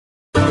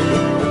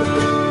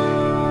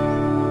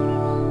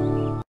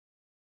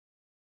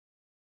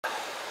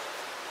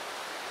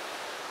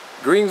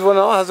Greetings one and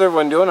all, how's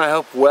everyone doing? I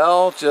hope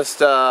well.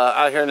 Just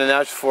out here in the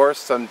natural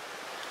forest. I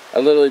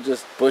literally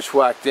just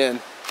bushwhacked in.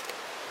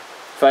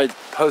 If I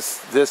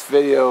post this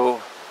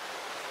video,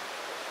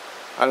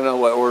 I don't know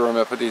what order I'm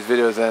going to put these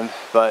videos in,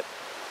 but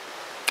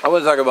I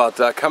want to talk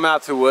about coming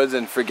out to the woods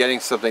and forgetting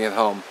something at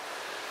home.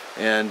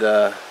 And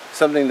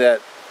something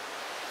that,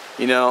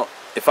 you know,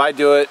 if I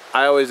do it,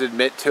 I always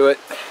admit to it.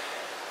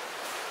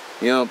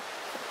 You know,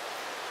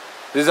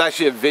 this is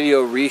actually a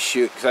video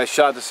reshoot because I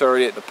shot this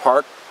already at the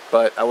park,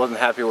 but I wasn't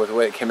happy with the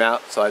way it came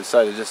out, so I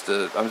decided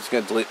I'm just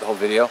going to delete the whole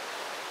video.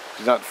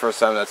 It's not the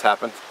first time that's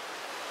happened.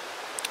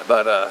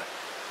 But,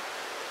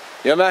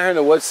 you know, I'm out here in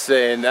the woods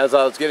today, and as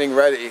I was getting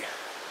ready,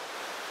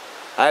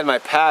 I had my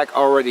pack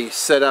already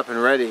set up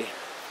and ready,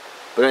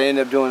 but I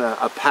ended up doing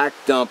a pack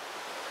dump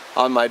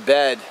on my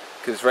bed,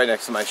 because it's right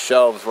next to my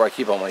shelves where I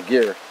keep all my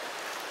gear.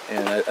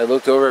 And I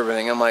looked over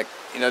everything, I'm like,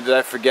 you know, did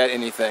I forget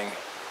anything?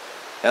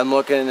 And I'm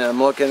looking, I'm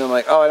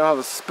like, oh, I don't have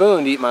a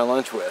spoon to eat my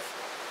lunch with.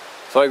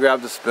 So I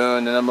grabbed the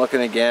spoon, and I'm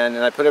looking again,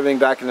 and I put everything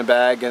back in the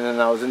bag, and then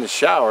I was in the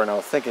shower, and I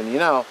was thinking, you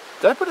know,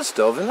 did I put a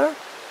stove in there?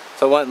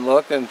 So I went and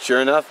looked, and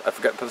sure enough, I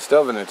forgot to put a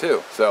stove in there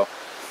too. So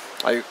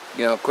I,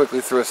 you know, quickly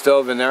threw a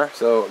stove in there,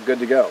 so good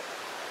to go.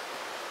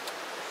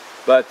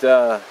 But,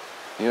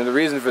 you know, the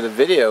reason for the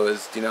video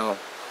is, you know,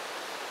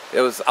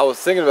 I was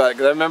thinking about it,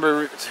 because I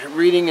remember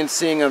reading and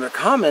seeing other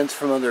comments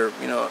from other,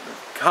 you know,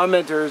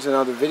 commenters and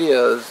other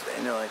videos,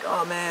 and they're like,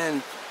 oh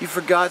man, you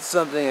forgot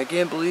something, I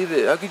can't believe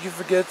it, how could you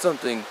forget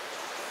something?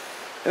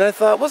 And I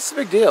thought, what's the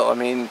big deal? I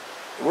mean,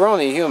 we're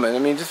only human. I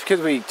mean, just because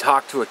we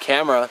talk to a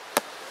camera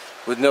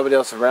with nobody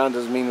else around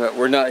doesn't mean that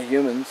we're not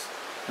humans.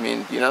 I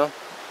mean, you know?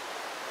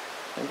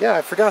 And yeah,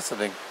 I forgot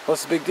something.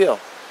 What's the big deal?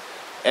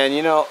 And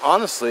you know,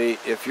 honestly,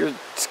 if your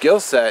skill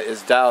set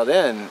is dialed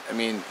in, I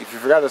mean, if you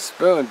forgot a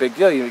spoon, big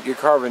deal, you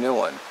carve a new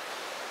one.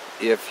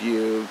 If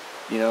you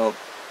know,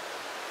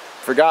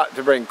 forgot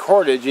to bring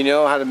cordage, you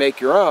know how to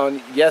make your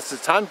own. Yes,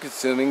 it's time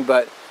consuming,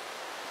 but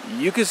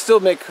you can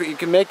still make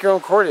your own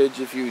cordage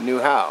if you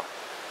knew how.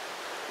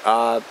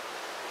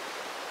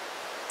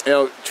 You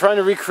know, trying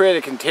to recreate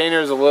a container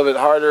is a little bit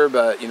harder,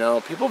 but you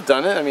know, people have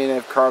done it. I mean,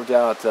 they've carved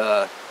out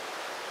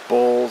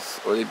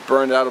bowls, or they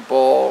burned out a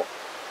bowl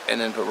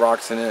and then put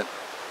rocks in it,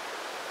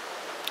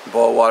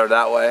 boil water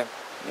that way.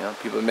 You know,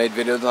 people have made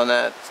videos on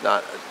that. It's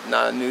not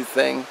a new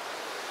thing.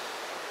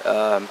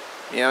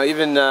 You know,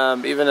 even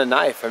a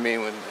knife. I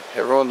mean,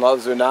 everyone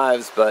loves their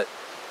knives, but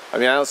I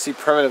mean, I don't see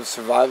primitive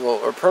survival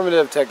or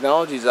primitive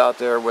technologies out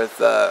there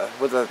with a,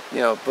 you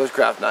know,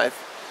 bushcraft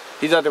knife.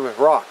 He's out there with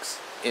rocks,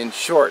 in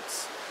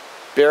shorts,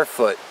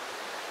 barefoot,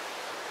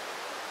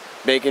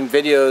 making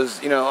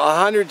videos, you know,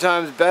 100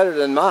 times better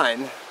than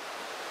mine.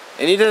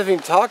 And he doesn't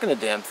even talk in the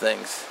damn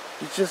things.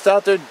 He's just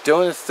out there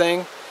doing his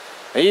thing.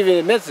 And he even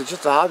admits it's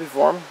just a hobby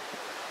for him.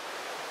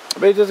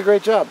 But he does a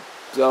great job.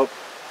 So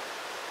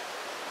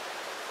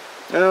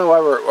I don't know why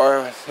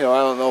you know, I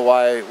don't know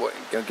why, you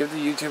know, give the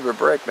YouTuber a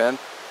break, man.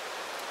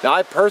 Now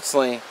I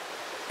personally,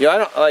 you know, I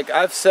don't, like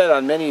I've said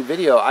on many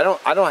videos, I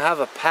don't have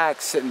a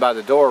pack sitting by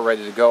the door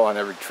ready to go on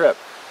every trip.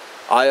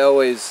 I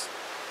always,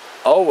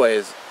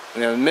 you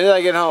know, the minute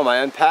I get home, I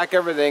unpack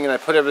everything and I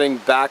put everything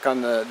back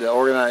on the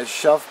organized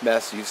shelf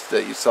mess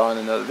that you saw in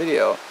another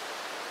video.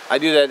 I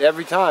do that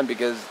every time,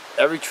 because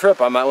every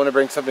trip I might want to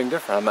bring something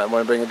different. I might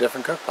want to bring a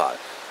different cook pot.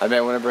 I may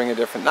want to bring a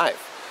different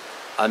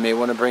knife. I may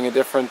want to bring a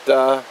different,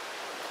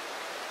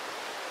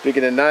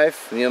 speaking of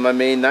knife, you know, my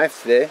main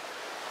knife today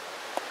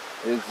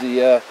is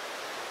the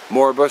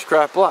More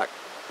Bushcraft Black,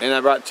 and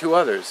I brought two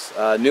others.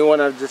 New one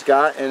I've just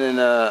got, and then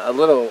a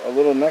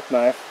little neck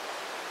knife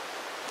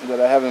that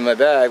I have in my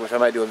bag, which I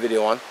might do a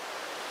video on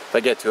if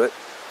I get to it.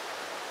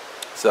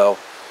 So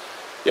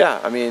yeah,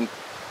 I mean,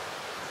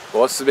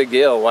 what's the big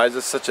deal? Why is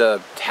this such a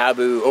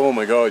taboo? Oh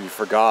my God, you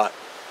forgot.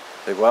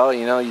 Like, well,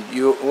 you know,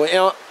 you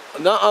know,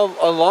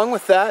 along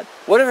with that,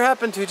 whatever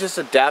happened to just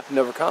adapt and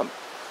overcome?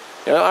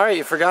 You know, all right,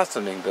 you forgot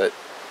something, but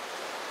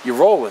you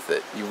roll with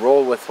it. You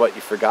roll with what you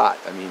forgot.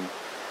 I mean,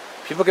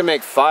 people can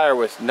make fire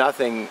with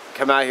nothing,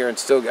 come out here and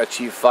still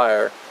achieve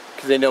fire,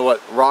 because they know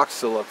what rocks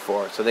to look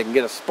for, so they can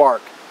get a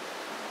spark.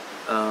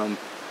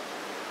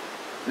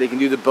 They can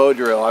do the bow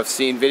drill. I've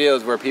seen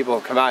videos where people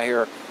have come out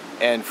here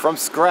and from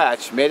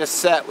scratch made a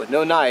set with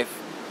no knife,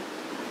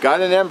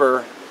 got an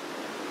ember,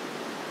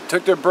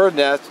 took their bird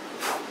nest,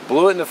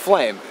 blew it into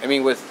flame. I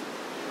mean, with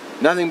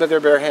nothing but their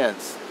bare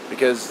hands,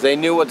 because they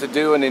knew what to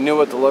do and they knew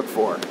what to look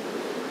for.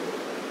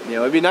 You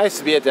know, it'd be nice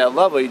to be at that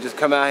level. You just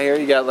come out here,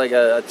 you got like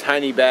a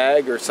tiny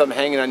bag or something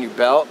hanging on your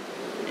belt,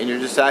 and you're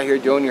just out here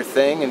doing your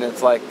thing, and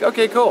it's like,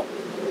 okay, cool.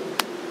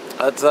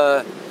 That's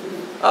oh,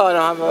 I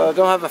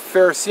don't have a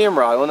ferrocerium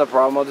rod. Well, no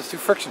problem. I'll just do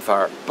friction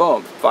fire.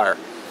 Boom, fire.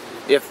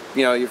 If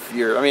you know, if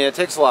you're, I mean, it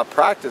takes a lot of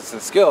practice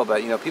and skill,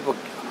 but you know, people,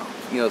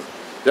 you know,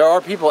 there are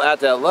people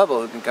at that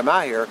level who can come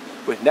out here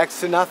with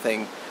next to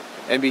nothing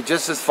and be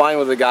just as fine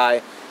with a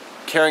guy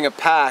carrying a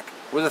pack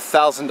with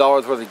 $1,000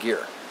 worth of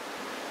gear.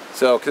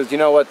 So, because you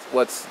know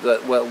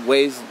what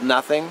weighs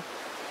nothing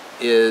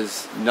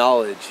is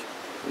knowledge.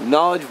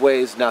 Knowledge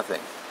weighs nothing.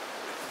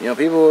 You know,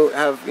 people who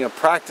have, you know,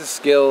 practice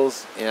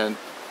skills and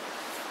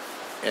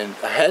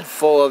a head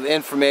full of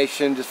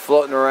information just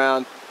floating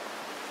around,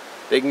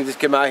 they can just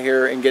come out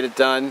here and get it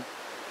done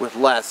with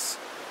less.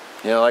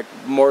 You know, like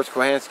Morris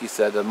Kohansky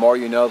said, the more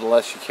you know, the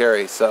less you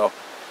carry. So,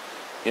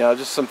 you know,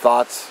 just some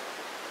thoughts.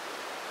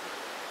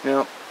 You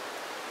know,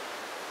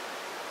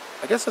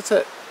 I guess that's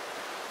it.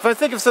 If I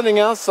think of something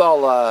else,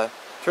 I'll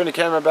turn the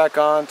camera back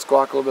on,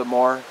 squawk a little bit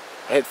more.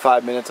 I hit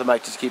 5 minutes. I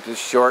might just keep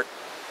this short.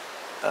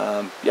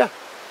 Yeah.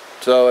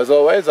 So as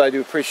always, I do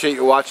appreciate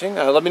you watching.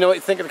 Let me know what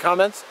you think in the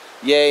comments.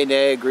 Yay,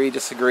 nay, agree,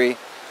 disagree.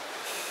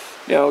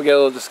 You know, we'll get a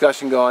little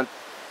discussion going.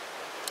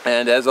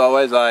 And as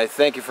always, I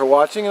thank you for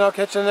watching, and I'll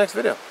catch you in the next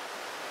video.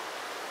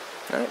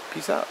 Alright,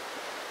 peace out.